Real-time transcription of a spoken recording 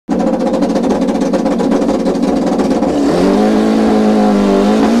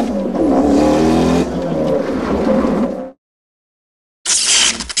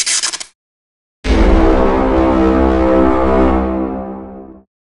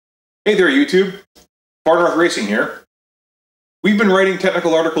Hey there, YouTube. Far North Racing here. We've been writing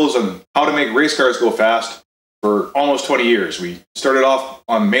technical articles on how to make race cars go fast for almost 20 years. We started off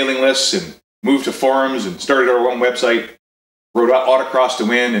on mailing lists and moved to forums and started our own website, wrote Autocross to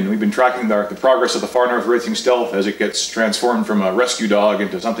Win, and we've been tracking the progress of the Far North Racing Stealth as it gets transformed from a rescue dog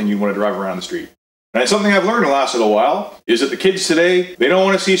into something you want to drive around the street. And something I've learned in the last little while is that the kids today, they don't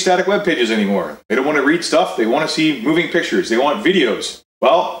want to see static web pages anymore. They don't want to read stuff. They want to see moving pictures. They want videos.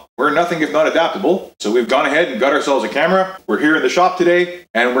 Well, we're nothing if not adaptable, so we've gone ahead and got ourselves a camera. We're here in the shop today,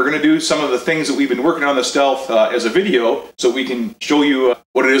 and we're going to do some of the things that we've been working on the Stealth as a video so we can show you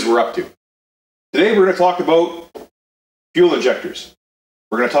what it is we're up to. Today we're going to talk about fuel injectors.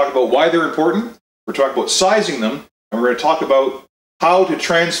 We're going to talk about why they're important, we're talking about sizing them, and we're going to talk about how to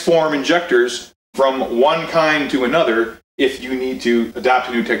transform injectors from one kind to another if you need to adapt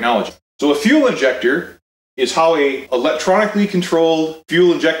to new technology. So a fuel injector is how a electronically controlled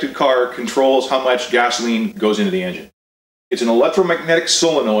fuel-injected car controls how much gasoline goes into the engine. It's an electromagnetic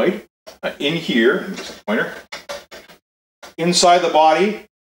solenoid in here, pointer. Inside the body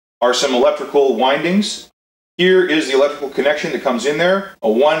are some electrical windings. Here is the electrical connection that comes in there.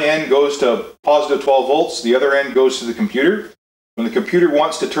 One end goes to positive 12 volts, the other end goes to the computer. When the computer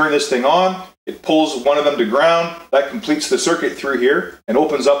wants to turn this thing on, it pulls one of them to ground. That completes the circuit through here and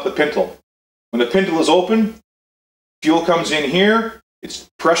opens up the pintle. When the pintle is open, fuel comes in here.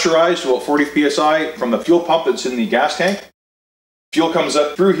 It's pressurized to about 40 psi from the fuel pump that's in the gas tank. Fuel comes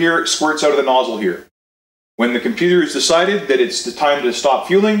up through here, it squirts out of the nozzle here. When the computer has decided that it's the time to stop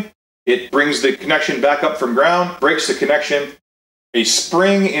fueling, it brings the connection back up from ground, breaks the connection. A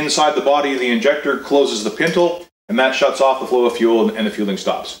spring inside the body of the injector closes the pintle, and that shuts off the flow of fuel and the fueling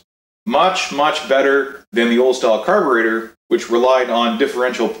stops. Much, much better than the old style carburetor, which relied on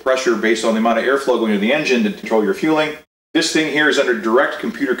differential pressure based on the amount of airflow going into the engine to control your fueling. This thing here is under direct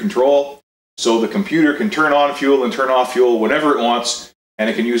computer control, so the computer can turn on fuel and turn off fuel whenever it wants, and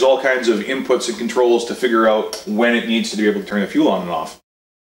it can use all kinds of inputs and controls to figure out when it needs to be able to turn the fuel on and off.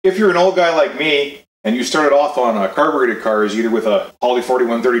 If you're an old guy like me, and you started off on carbureted cars, either with a Holly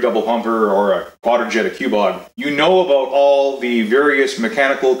 4130 double pumper or a Quadrajet, a Q-Bog, you know about all the various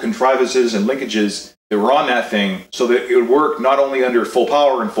mechanical contrivances and linkages that were on that thing so that it would work not only under full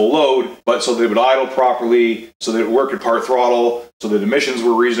power and full load, but so that it would idle properly, so that it would work at part throttle, so that emissions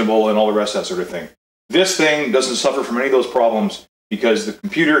were reasonable and all the rest of that sort of thing. This thing doesn't suffer from any of those problems because the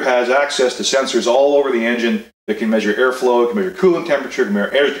computer has access to sensors all over the engine that can measure airflow, can measure coolant temperature, can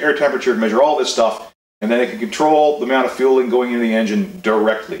measure air temperature, can measure all this stuff, and then it can control the amount of fueling going into the engine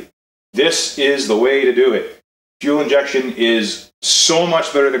directly. This is the way to do it. Fuel injection is so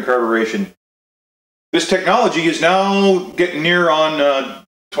much better than carburation. This technology is now getting near on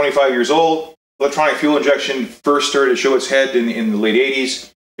 25 years old. Electronic fuel injection first started to show its head in the late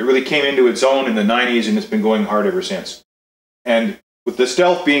 80s. It really came into its own in the 90s, and it's been going hard ever since. And with the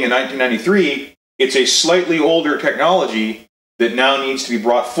Stealth being in 1993, it's a slightly older technology that now needs to be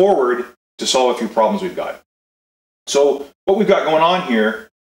brought forward to solve a few problems we've got. So what we've got going on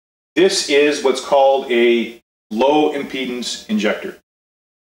here, this is what's called a low impedance injector.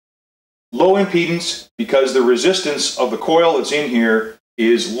 Low impedance because the resistance of the coil that's in here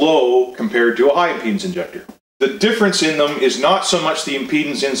is low compared to a high impedance injector. The difference in them is not so much the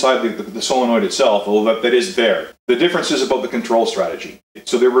impedance inside the solenoid itself, although that is there. The difference is about the control strategy.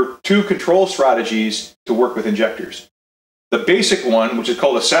 So there were two control strategies to work with injectors. The basic one, which is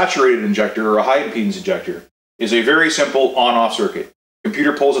called a saturated injector or a high impedance injector, is a very simple on-off circuit.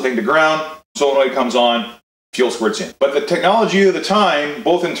 Computer pulls the thing to ground, solenoid comes on, fuel squirts in. But the technology of the time,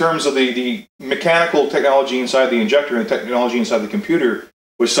 both in terms of the mechanical technology inside the injector and the technology inside the computer,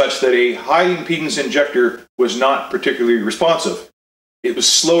 was such that a high impedance injector was not particularly responsive. It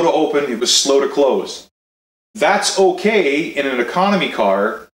was slow to open, it was slow to close. That's okay in an economy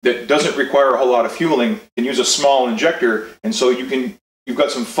car that doesn't require a whole lot of fueling, can use a small injector, and so you've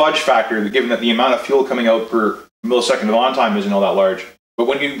got some fudge factor given that the amount of fuel coming out per millisecond of on time isn't all that large. But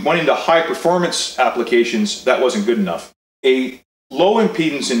when you went into high performance applications, that wasn't good enough. A low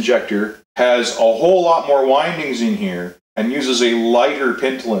impedance injector has a whole lot more windings in here and uses a lighter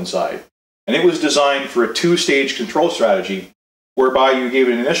pintle inside. And it was designed for a two-stage control strategy whereby you gave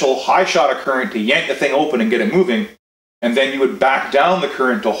it an initial high shot of current to yank the thing open and get it moving, and then you would back down the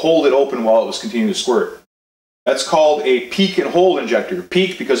current to hold it open while it was continuing to squirt. That's called a peak and hold injector.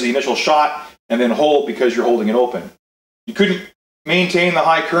 Peak because of the initial shot, and then hold because you're holding it open. You couldn't maintain the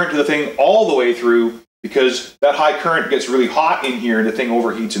high current to the thing all the way through because that high current gets really hot in here and the thing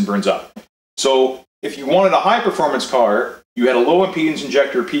overheats and burns up. So if you wanted a high performance car, you had a low impedance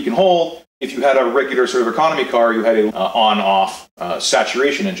injector, peak and hold, if you had a regular sort of economy car, you had a on-off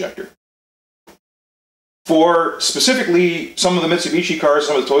saturation injector. For specifically some of the Mitsubishi cars,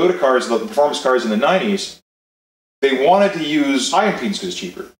 some of the Toyota cars, the performance cars in the 90s, they wanted to use high impedance because it's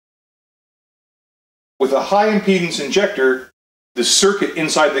cheaper. With a high impedance injector, the circuit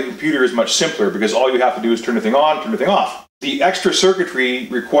inside the computer is much simpler because all you have to do is turn the thing on, turn the thing off. The extra circuitry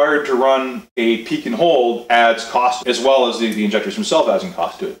required to run a peak and hold adds cost, as well as the injectors themselves adding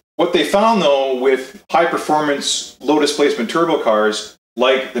cost to it. What they found, though, with high-performance, low-displacement turbo cars,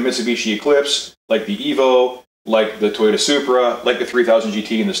 like the Mitsubishi Eclipse, like the Evo, like the Toyota Supra, like the 3000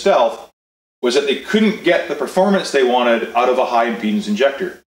 GT and the Stealth, was that they couldn't get the performance they wanted out of a high-impedance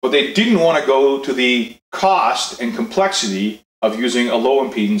injector. But they didn't want to go to the cost and complexity of using a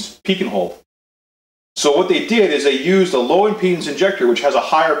low-impedance peak and hold. So what they did is they used a low-impedance injector, which has a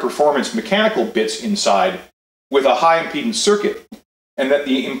higher performance mechanical bits inside, with a high-impedance circuit. And that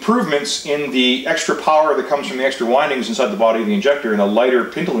the improvements in the extra power that comes from the extra windings inside the body of the injector and the lighter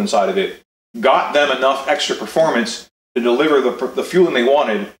pintle inside of it got them enough extra performance to deliver the fueling they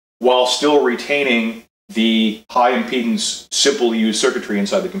wanted while still retaining the high impedance, simple to use circuitry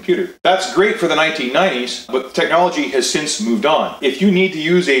inside the computer. That's great for the 1990s, but the technology has since moved on. If you need to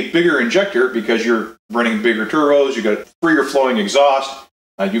use a bigger injector because you're running bigger turbos, you've got freer flowing exhaust,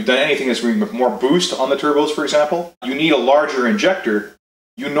 you've done anything that's bringing more boost on the turbos, for example, you need a larger injector.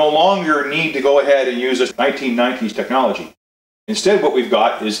 You no longer need to go ahead and use this 1990s technology. Instead, what we've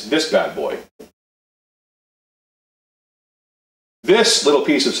got is this bad boy. This little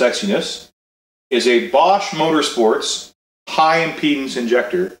piece of sexiness is a Bosch Motorsports high impedance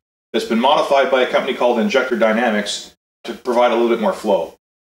injector that's been modified by a company called Injector Dynamics to provide a little bit more flow.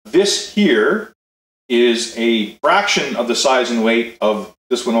 This here is a fraction of the size and weight of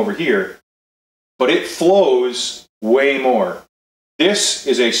this one over here, but it flows way more. This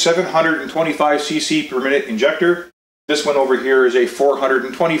is a 725 cc per minute injector. This one over here is a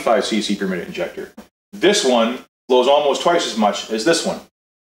 425 cc per minute injector. This one flows almost twice as much as this one.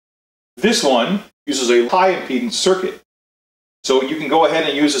 This one uses a high impedance circuit. So you can go ahead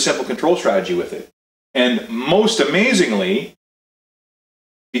and use a simple control strategy with it. And most amazingly,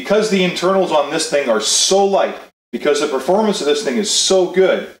 because the internals on this thing are so light, because the performance of this thing is so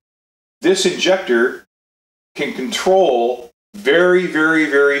good, this injector can control very, very,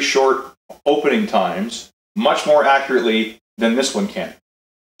 very short opening times much more accurately than this one can.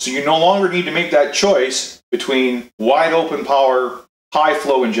 So you no longer need to make that choice between wide open power, high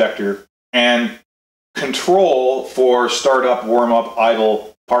flow injector, and control for startup, warm up,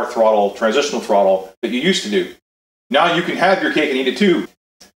 idle, part throttle, transitional throttle that you used to do. Now you can have your cake and eat it too.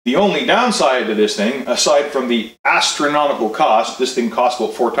 The only downside to this thing, aside from the astronomical cost, this thing costs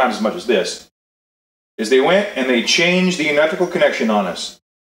about 4 times as much as this, is they went and they changed the electrical connection on us.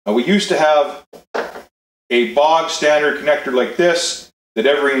 Now, we used to have a bog standard connector like this that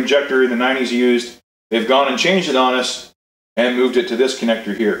every injector in the 90s used. They've gone and changed it on us and moved it to this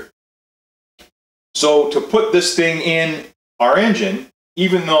connector here. So to put this thing in our engine,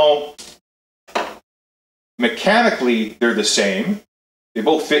 even though mechanically they're the same, they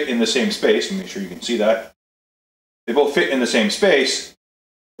both fit in the same space, and make sure you can see that. They both fit in the same space.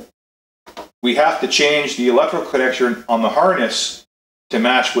 We have to change the electrical connection on the harness to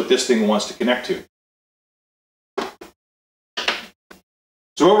match what this thing wants to connect to.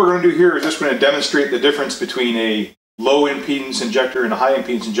 So what we're going to do here is just going to demonstrate the difference between a low impedance injector and a high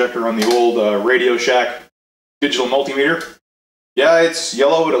impedance injector on the old Radio Shack digital multimeter. Yeah, it's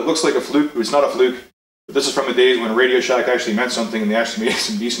yellow and it looks like a fluke, but it's not a fluke. But this is from the days when Radio Shack actually meant something and they actually made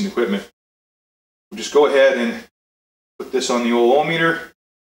some decent equipment. We'll just go ahead and put this on the old ohmmeter.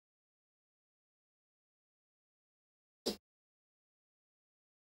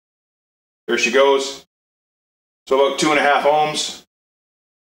 There she goes. So about 2.5 ohms.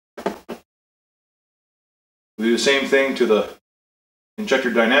 We'll do the same thing to the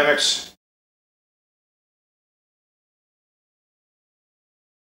Injector Dynamics.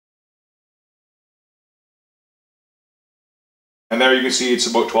 And there you can see it's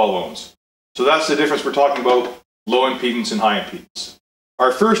about 12 ohms. So that's the difference we're talking about, low impedance and high impedance.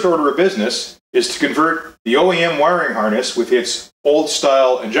 Our first order of business is to convert the OEM wiring harness with its old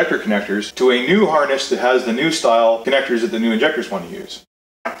style injector connectors to a new harness that has the new style connectors that the new injectors want to use.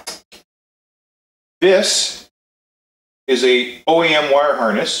 This is a OEM wire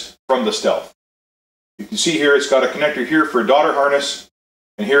harness from the Stealth. You can see here it's got a connector here for a daughter harness,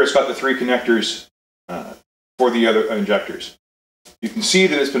 and here it's got the 3 connectors for the other injectors. You can see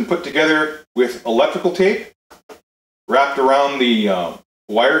that it's been put together with electrical tape wrapped around the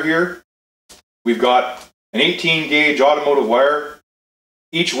wire here. We've got an 18 gauge automotive wire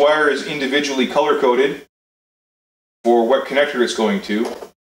Each wire is individually color-coded for what connector it's going to.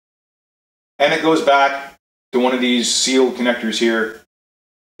 And it goes back to one of these sealed connectors here.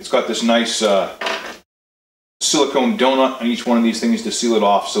 It's got this nice silicone donut on each one of these things to seal it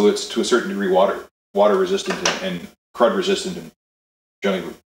off, so it's to a certain degree water resistant and crud resistant, and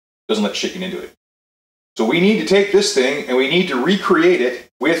generally doesn't let shit get into it. So we need to take this thing and we need to recreate it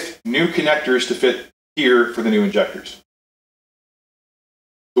with new connectors to fit here for the new injectors.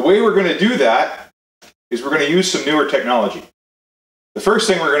 The way we're going to do that is we're going to use some newer technology. The first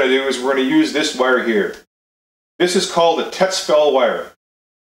thing we're going to do is we're going to use this wire here. This is called a Tetzfell wire.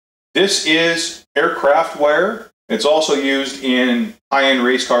 This is aircraft wire. It's also used in high-end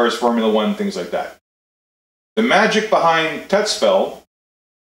race cars, Formula One, things like that. The magic behind Tetzfell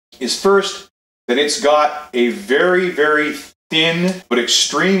is first that it's got a very, very thin but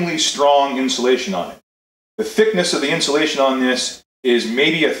extremely strong insulation on it. The thickness of the insulation on this is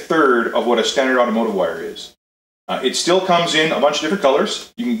maybe a third of what a standard automotive wire is. It still comes in a bunch of different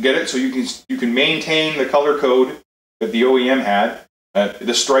colors. You can get it so you can maintain the color code that the OEM had.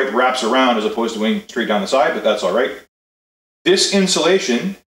 The stripe wraps around as opposed to going straight down the side, but that's all right. This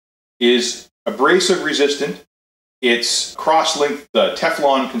insulation is abrasive resistant. It's cross-linked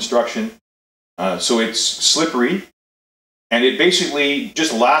Teflon construction, so it's slippery, and it basically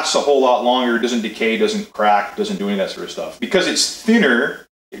just lasts a whole lot longer. It doesn't decay, doesn't crack, doesn't do any of that sort of stuff. Because it's thinner,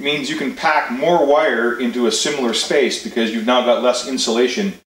 it means you can pack more wire into a similar space because you've now got less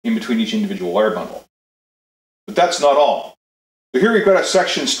insulation in between each individual wire bundle. But that's not all. So here we've got a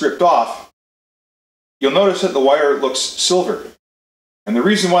section stripped off. You'll notice that the wire looks silver. And the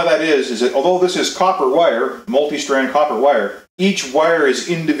reason why that is that although this is copper wire, multi-strand copper wire, each wire is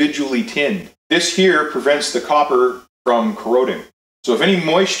individually tinned. This here prevents the copper from corroding. So if any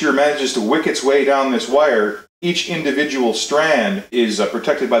moisture manages to wick its way down this wire, each individual strand is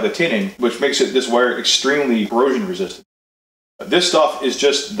protected by the tinning, which makes this wire extremely corrosion resistant. This stuff is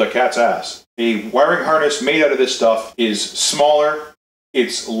just the cat's ass. A wiring harness made out of this stuff is smaller,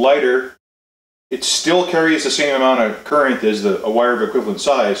 it's lighter, it still carries the same amount of current as a wire of equivalent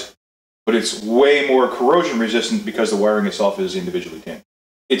size, but it's way more corrosion resistant because the wiring itself is individually tinned.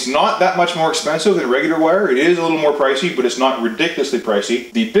 It's not that much more expensive than regular wire. It is a little more pricey, but it's not ridiculously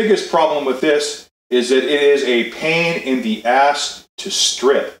pricey. The biggest problem with this is that it is a pain in the ass to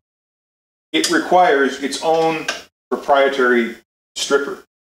strip. It requires its own proprietary stripper.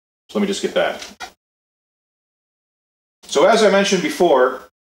 So let me just get that. So as I mentioned before,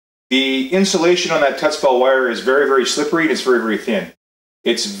 the insulation on that Tetzfell wire is very, very slippery and it's very, very thin.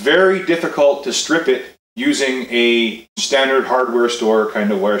 It's very difficult to strip it using a standard hardware store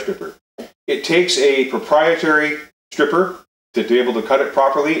kind of wire stripper. It takes a proprietary stripper to be able to cut it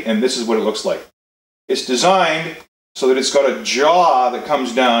properly, and this is what it looks like. It's designed so that it's got a jaw that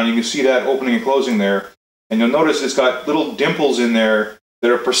comes down. You can see that opening and closing there. And you'll notice it's got little dimples in there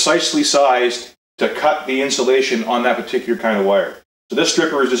that are precisely sized to cut the insulation on that particular kind of wire. So this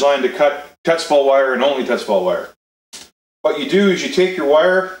stripper is designed to cut Tetzfell wire and only Tetzfell wire. What you do is you take your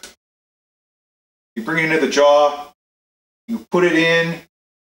wire, you bring it into the jaw, you put it in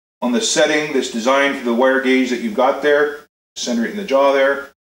on the setting that's designed for the wire gauge that you've got there, center it in the jaw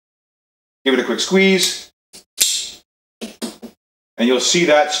there, give it a quick squeeze, and you'll see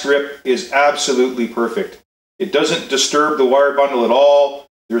that strip is absolutely perfect. It doesn't disturb the wire bundle at all.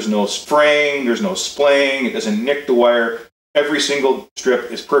 There's no fraying, there's no splaying, it doesn't nick the wire. Every single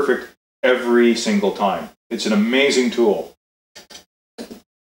strip is perfect every single time. It's an amazing tool.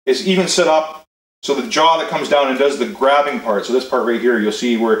 It's even set up so the jaw that comes down and does the grabbing part, so this part right here, you'll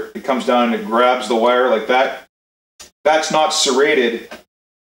see where it comes down and it grabs the wire like that. That's not serrated.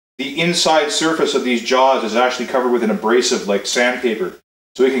 The inside surface of these jaws is actually covered with an abrasive like sandpaper.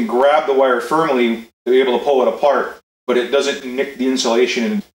 So it can grab the wire firmly to be able to pull it apart, but it doesn't nick the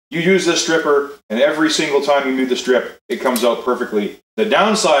insulation. You use this stripper, and every single time you move the strip, it comes out perfectly. The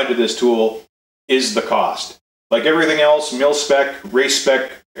downside to this tool is the cost. Like everything else, mil-spec,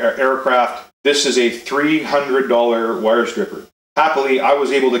 race-spec, aircraft, this is a $300 wire stripper. Happily, I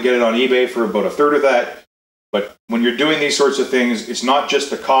was able to get it on eBay for about a third of that. But when you're doing these sorts of things, it's not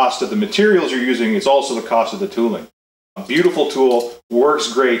just the cost of the materials you're using, it's also the cost of the tooling. A beautiful tool,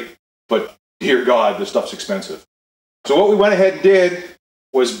 works great, but dear God, this stuff's expensive. So what we went ahead and did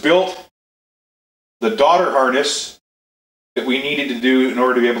was built the daughter harness that we needed to do in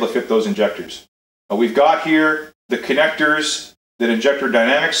order to be able to fit those injectors. We've got here the connectors that Injector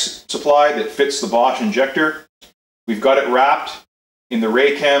Dynamics supply that fits the Bosch injector. We've got it wrapped in the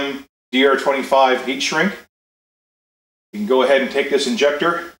Raychem DR25 heat shrink. You can go ahead and take this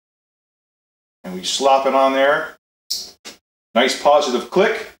injector and we slap it on there. Nice positive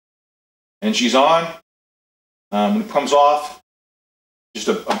click, and she's on. When it comes off, just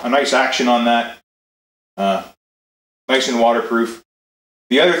a nice action on that. Nice and waterproof.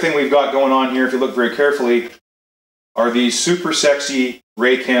 The other thing we've got going on here, if you look very carefully, are these super sexy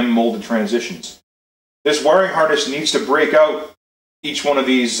Raychem molded transitions. This wiring harness needs to break out each one of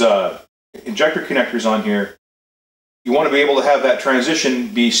these injector connectors on here. You want to be able to have that transition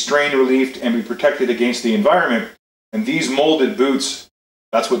be strain relieved and be protected against the environment. And these molded boots,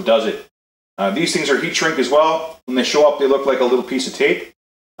 that's what does it. These things are heat shrink as well. When they show up, they look like a little piece of tape.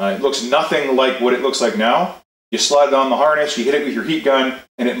 It looks nothing like what it looks like now. You slide it on the harness, you hit it with your heat gun,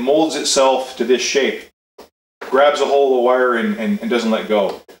 and it molds itself to this shape. Grabs a hold of the wire and doesn't let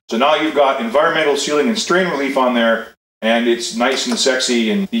go. So now you've got environmental sealing and strain relief on there, and it's nice and sexy.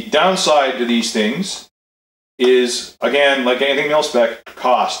 And the downside to these things is, again, like anything mil-spec,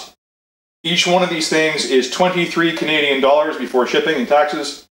 cost. Each one of these things is 23 Canadian dollars before shipping and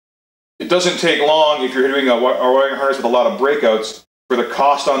taxes. It doesn't take long if you're doing a wiring harness with a lot of breakouts for the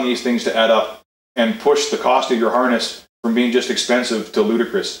cost on these things to add up and push the cost of your harness from being just expensive to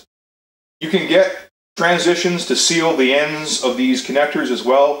ludicrous. You can get transitions to seal the ends of these connectors as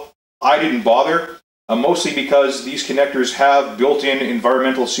well. I didn't bother, mostly because these connectors have built-in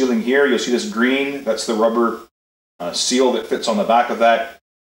environmental sealing here. You'll see this green, that's the rubber seal that fits on the back of that.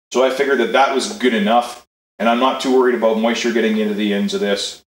 So I figured that that was good enough, and I'm not too worried about moisture getting into the ends of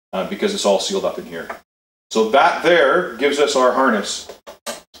this because it's all sealed up in here. So that there gives us our harness.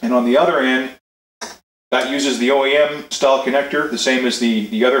 And on the other end, that uses the OEM style connector, the same as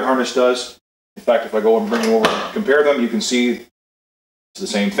the other harness does. In fact, if I go and bring them over and compare them, you can see it's the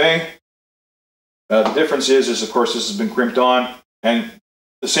same thing. The difference is of course this has been crimped on, and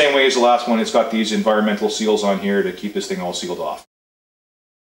the same way as the last one, it's got these environmental seals on here to keep this thing all sealed off.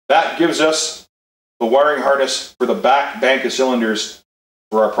 That gives us the wiring harness for the back bank of cylinders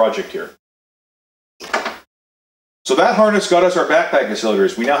for our project here. So that harness got us our back bank of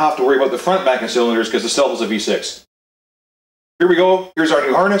cylinders. We now have to worry about the front bank of cylinders because the cell is a V6. Here we go. Here's our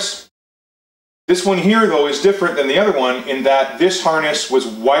new harness. This one here, though, is different than the other one in that this harness was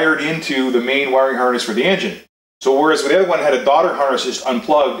wired into the main wiring harness for the engine. So whereas the other one had a daughter harness just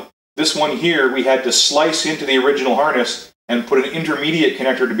unplugged, this one here we had to slice into the original harness and put an intermediate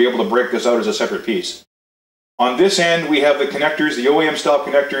connector to be able to break this out as a separate piece. On this end, we have the connectors, the OEM style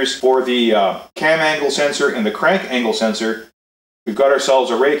connectors for the cam angle sensor and the crank angle sensor. We've got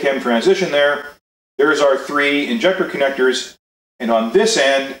ourselves a Raychem transition there. There's our 3 injector connectors. And on this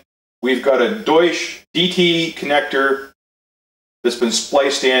end, we've got a Deutsch DT connector that's been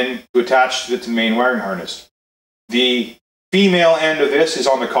spliced in to attach to the main wiring harness. The female end of this is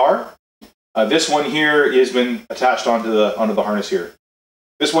on the car. This one here has been attached onto the harness here.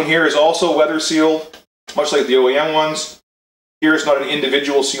 This one here is also weather sealed, much like the OEM ones. Here it's not an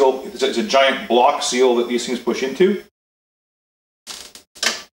individual seal, it's a giant block seal that these things push into.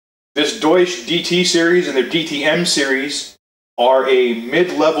 This Deutsch DT series and their DTM series are a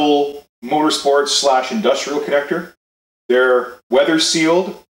mid-level motorsports / industrial connector. They're weather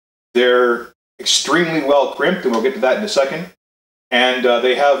sealed, they're extremely well crimped, and we'll get to that in a second. And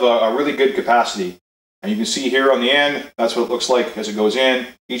they have a really good capacity. And you can see here on the end, that's what it looks like as it goes in.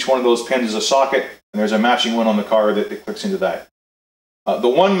 Each one of those pins is a socket, and there's a matching one on the car that clicks into that. The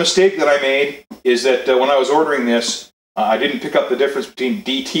one mistake that I made is that when I was ordering this, I didn't pick up the difference between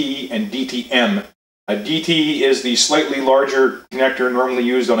DT and DTM. DT is the slightly larger connector normally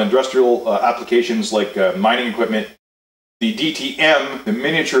used on industrial applications like mining equipment. The DTM, the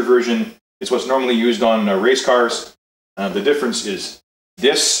miniature version, is what's normally used on race cars. The difference is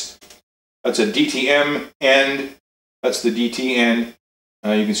this. That's a DTM end. That's the DT end.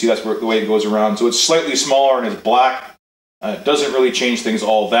 You can see that's the way it goes around. So it's slightly smaller and it's black. It doesn't really change things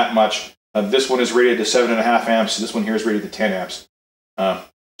all that much. This one is rated to 7.5 amps. This one here is rated to 10 amps.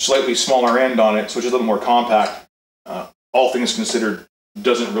 Slightly smaller end on it, so it's a little more compact. All things considered,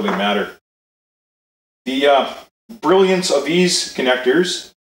 doesn't really matter. The brilliance of these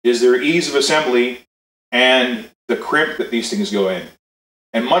connectors is their ease of assembly and the crimp that these things go in.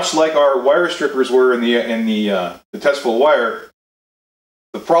 And much like our wire strippers were in the testful wire,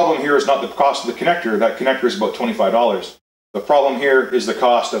 the problem here is not the cost of the connector. That connector is about $25. The problem here is the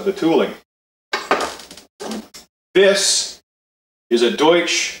cost of the tooling. This is a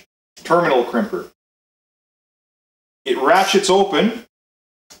Deutsch terminal crimper. It ratchets open,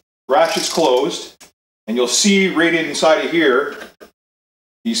 ratchets closed, and you'll see right inside of here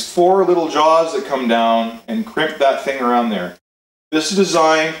these 4 little jaws that come down and crimp that thing around there. This is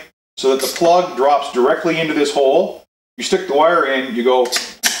designed so that the plug drops directly into this hole. You stick the wire in, you go,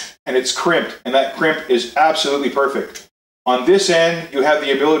 and it's crimped, and that crimp is absolutely perfect. On this end, you have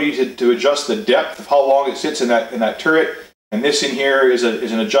the ability to adjust the depth of how long it sits in that turret. And this in here is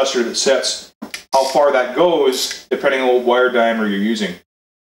an adjuster that sets how far that goes depending on what wire diameter you're using.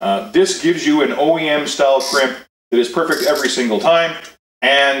 This gives you an OEM style crimp that is perfect every single time,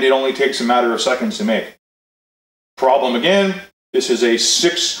 and it only takes a matter of seconds to make. Problem again, this is a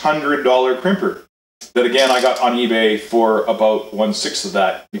 $600 crimper that again I got on eBay for about 1/6 of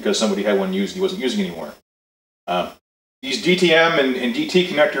that because somebody had one used he wasn't using anymore. These DTM and DT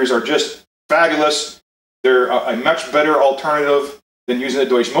connectors are just fabulous. They're a much better alternative than using the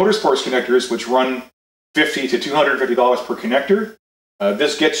Deutsch Motorsports connectors, which run $50 to $250 per connector.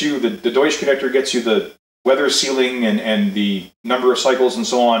 This gets you, the Deutsch connector gets you the weather sealing and the number of cycles and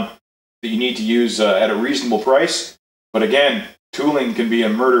so on that you need to use at a reasonable price. But again, tooling can be a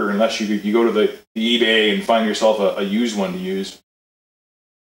murder unless you go to the eBay and find yourself a used one to use.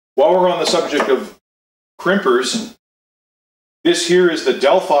 While we're on the subject of crimpers, this here is the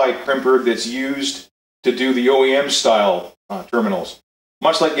Delphi crimper that's used to do the OEM style terminals.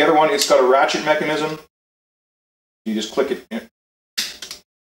 Much like the other one, it's got a ratchet mechanism. You just click it,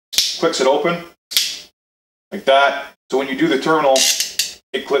 clicks it open like that. So when you do the terminal,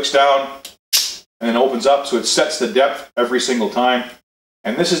 it clicks down and then opens up, so it sets the depth every single time.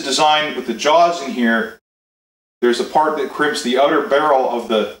 And this is designed with the jaws in here. There's a part that crimps the outer barrel of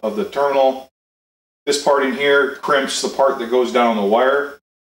the terminal. This part in here crimps the part that goes down the wire.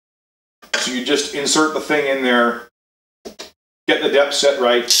 So you just insert the thing in there, get the depth set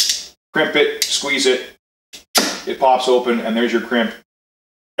right, crimp it, squeeze it, it pops open, and there's your crimp.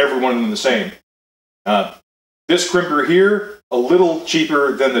 Every one of them the same. This crimper here, a little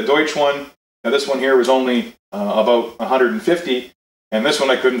cheaper than the Deutsch one. Now this one here was only about $150, and this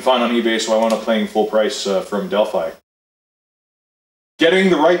one I couldn't find on eBay, so I wound up paying full price from Delphi.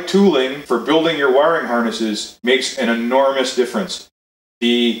 Getting the right tooling for building your wiring harnesses makes an enormous difference.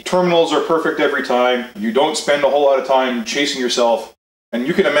 The terminals are perfect every time. You don't spend a whole lot of time chasing yourself. And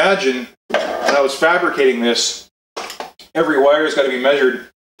you can imagine, when I was fabricating this, every wire has got to be measured.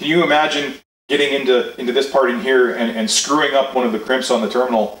 Can you imagine getting into this part in here and screwing up one of the crimps on the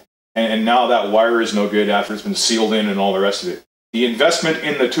terminal, and now that wire is no good after it's been sealed in and all the rest of it? The investment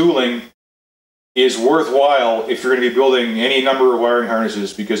in the tooling is worthwhile if you're going to be building any number of wiring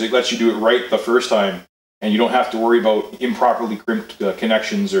harnesses, because it lets you do it right the first time, and you don't have to worry about improperly crimped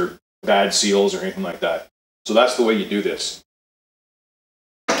connections or bad seals or anything like that. So that's the way you do this.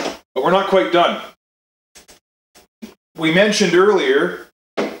 But we're not quite done. We mentioned earlier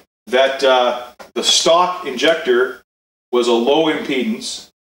that the stock injector was a low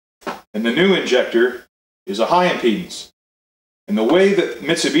impedance, and the new injector is a high impedance. And the way that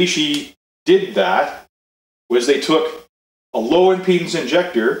Mitsubishi did that was they took a low impedance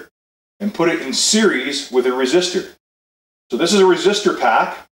injector and put it in series with a resistor. So this is a resistor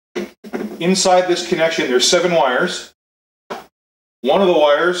pack. Inside this connection, there's 7 wires. One of the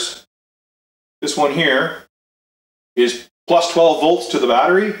wires, this one here, is plus 12 volts to the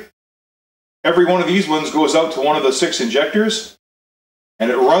battery. Every one of these ones goes out to one of the 6 injectors,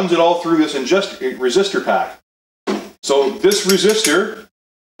 and it runs it all through this resistor pack. So this resistor,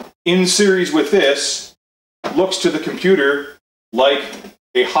 in series with this, looks to the computer like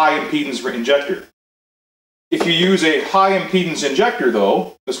a high impedance injector. If you use a high impedance injector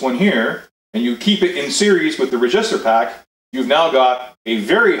though, this one here, and you keep it in series with the resistor pack, you've now got a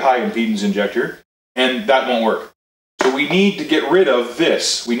very high impedance injector, and that won't work. So we need to get rid of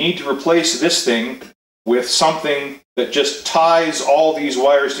this. We need to replace this thing with something that just ties all these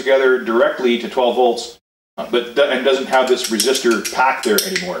wires together directly to 12 volts, and doesn't have this resistor pack there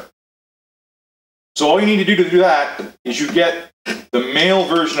anymore. So all you need to do that is you get the male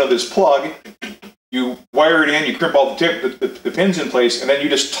version of this plug, you wire it in, you crimp all the pins in place, and then you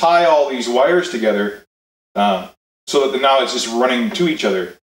just tie all these wires together so that now it's just running to each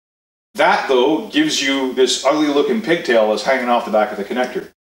other. That, though, gives you this ugly-looking pigtail that's hanging off the back of the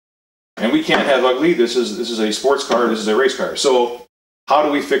connector. And we can't have ugly. This is a sports car. This is a race car. So how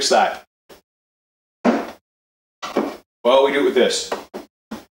do we fix that? Well, we do it with this.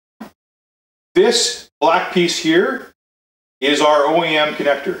 This black piece here is our OEM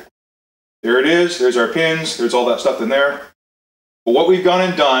connector. There it is. There's our pins. There's all that stuff in there. But what we've gone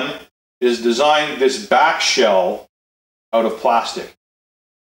and done is designed this back shell out of plastic.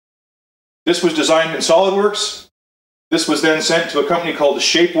 This was designed in SolidWorks. This was then sent to a company called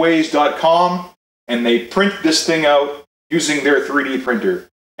shapeways.com, and they print this thing out using their 3D printer.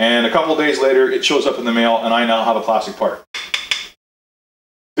 And a couple days later, it shows up in the mail, and I now have a plastic part.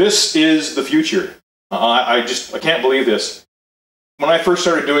 This is the future. I can't believe this. When I first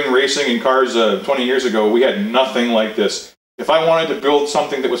started doing racing in cars 20 years ago, we had nothing like this. if I wanted to build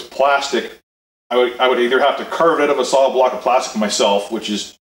something that was plastic, I would either have to carve it out of a solid block of plastic myself, which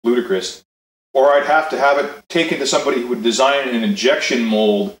is ludicrous, or I'd have to have it taken to somebody who would design an injection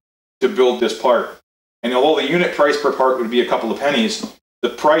mold to build this part. And although the unit price per part would be a couple of pennies, the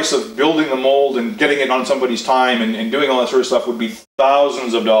price of building the mold and getting it on somebody's time and doing all that sort of stuff would be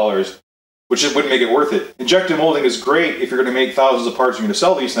thousands of dollars, which just wouldn't make it worth it. Injection molding is great if you're going to make thousands of parts and you're going to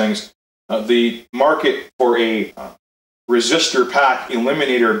sell these things. The market for a resistor pack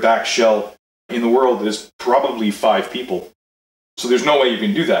eliminator back shell in the world is probably 5 people. So there's no way you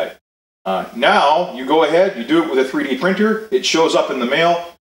can do that. Now, you go ahead, you do it with a 3D printer, it shows up in the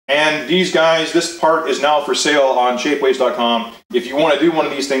mail, and these guys, this part is now for sale on shapeways.com. If you want to do one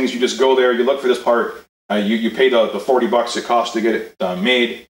of these things, you just go there, you look for this part, you pay the 40 bucks it costs to get it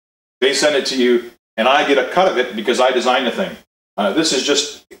made, they send it to you, and I get a cut of it because I designed the thing. This is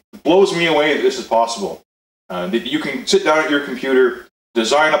just, blows me away that this is possible. That you can sit down at your computer,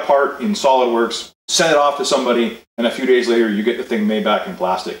 design a part in SolidWorks, send it off to somebody, and a few days later you get the thing made back in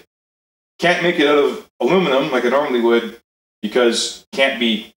plastic. Can't make it out of aluminum like I normally would because it can't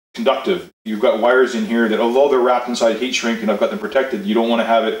be conductive. You've got wires in here that, although they're wrapped inside heat shrink and I've got them protected, you don't want to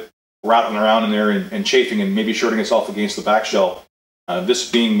have it rattling around in there and chafing and maybe shorting itself against the back shell.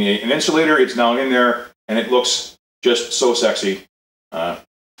 This being an insulator, it's now in there and it looks just so sexy. I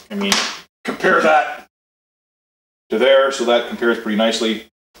mean, compare that to there, so that compares pretty nicely.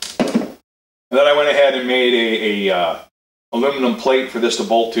 And then I went ahead and made a aluminum plate for this to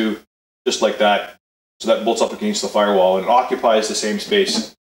bolt to, just like that. So that bolts up against the firewall and it occupies the same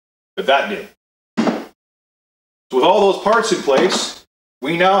space that that did. So with all those parts in place,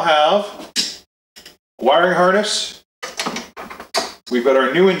 we now have a wiring harness. We've got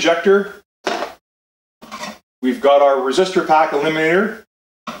our new injector. We've got our resistor pack eliminator.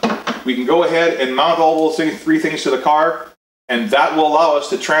 We can go ahead and mount all those 3 things to the car, and that will allow us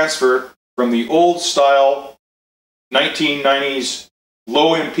to transfer from the old style 1990s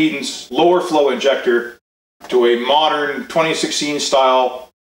low impedance, lower flow injector to a modern 2016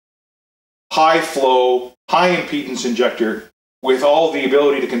 style high flow, high impedance injector with all the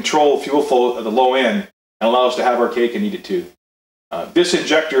ability to control fuel flow at the low end and allow us to have our cake and eat it too. This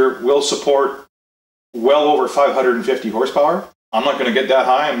injector will support well over 550 horsepower. I'm not going to get that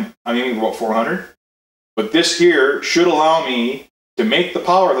high. I'm aiming for about 400. But this here should allow me to make the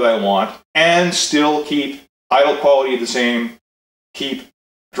power that I want and still keep idle quality the same, keep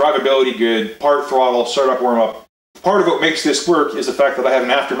drivability good, part throttle, startup, warm up. Part of what makes this work is the fact that I have an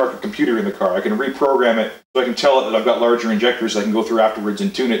aftermarket computer in the car. I can reprogram it so I can tell it that I've got larger injectors I can go through afterwards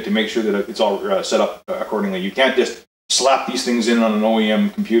and tune it to make sure that it's all set up accordingly. You can't just slap these things in on an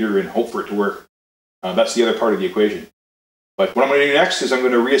OEM computer and hope for it to work. That's the other part of the equation. But what I'm going to do next is I'm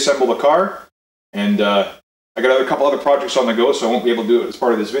going to reassemble the car, and I got a couple other projects on the go, so I won't be able to do it as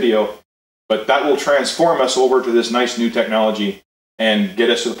part of this video. But that will transform us over to this nice new technology and get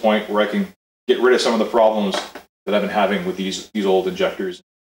us to the point where I can get rid of some of the problems that I've been having with these old injectors.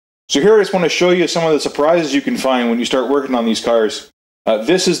 So here I just want to show you some of the surprises you can find when you start working on these cars.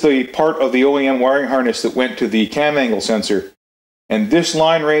 This is the part of the OEM wiring harness that went to the cam angle sensor. And this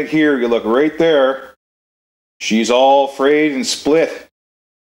line right here, you look right there, she's all frayed and split.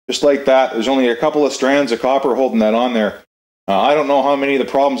 Just like that. There's only a couple of strands of copper holding that on there. I don't know how many of the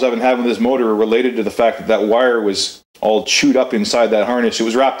problems I've been having with this motor are related to the fact that that wire was all chewed up inside that harness. It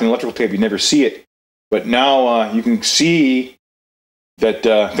was wrapped in electrical tape. You never see it. But now you can see that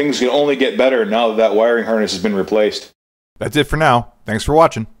things can only get better now that that wiring harness has been replaced. That's it for now. Thanks for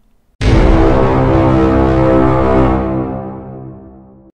watching.